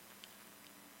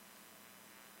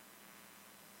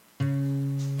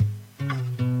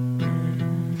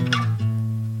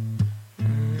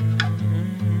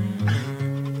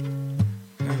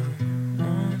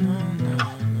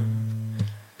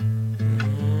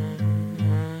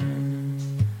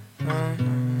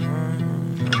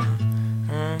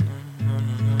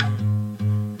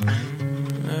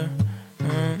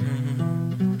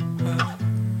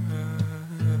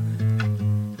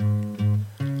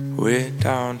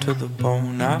down to the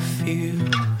bone. I feel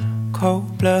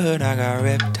cold blood, I got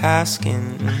reptile skin.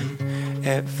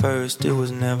 At first it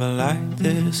was never like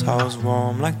this. I was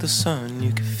warm like the sun,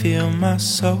 you could feel my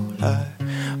soul like,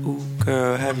 ooh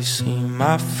girl, have you seen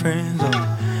my friends?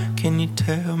 Oh, can you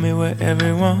tell me where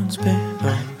everyone's been?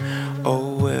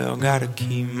 Oh well, gotta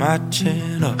keep my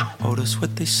chin up. Oh, that's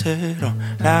what they said. Oh,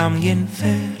 now I'm getting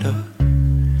fed up.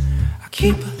 I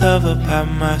keep a lover by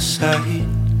my side,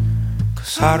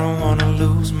 'cause I don't wanna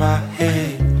lose my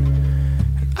head.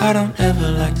 And I don't ever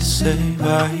like to say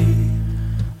bye,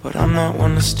 but I'm not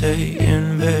one to stay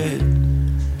in bed.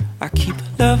 I keep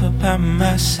a lover by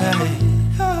my side,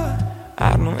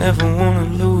 I don't ever wanna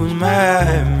lose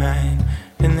my mind.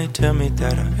 And they tell me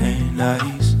that I ain't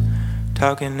nice,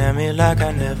 talking at me like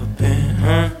I never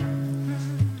been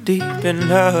deep in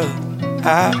love,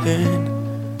 I've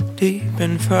been deep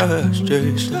in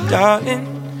frustration. Darling,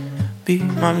 be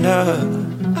my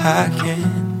love, I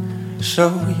can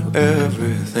show you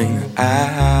everything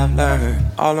I've learned.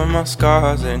 All of my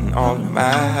scars and all of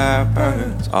my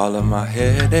burns, all of my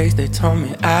headaches, they told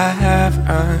me I have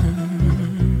earned.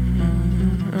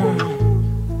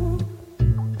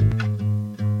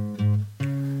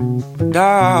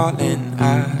 Darling,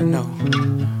 I know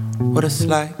what it's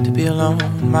like to be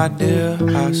alone, my dear,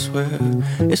 I swear.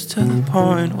 It's to the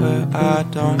point where I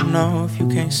don't know if you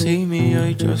can't see me or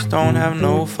you just don't have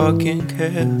no fucking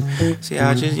care. See,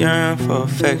 I just yearn for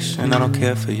affection, I don't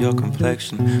care for your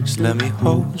complexion. Just let me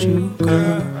hold you,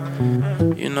 girl.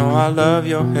 You know I love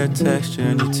your hair texture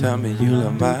and you tell me you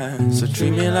love mine, so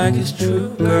treat me like it's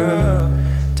true, girl.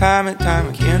 Time and time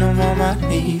again I'm on my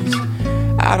knees.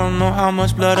 I don't know how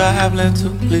much blood I have left to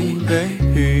bleed,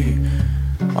 baby.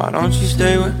 Why don't you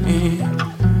stay with me?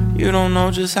 You don't know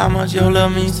just how much your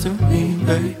love means to me,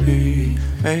 baby.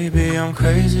 Maybe I'm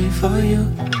crazy for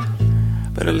you,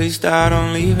 but at least I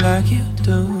don't leave like you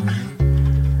do.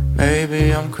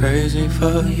 Maybe I'm crazy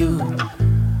for you,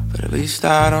 but at least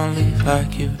I don't leave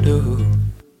like you do.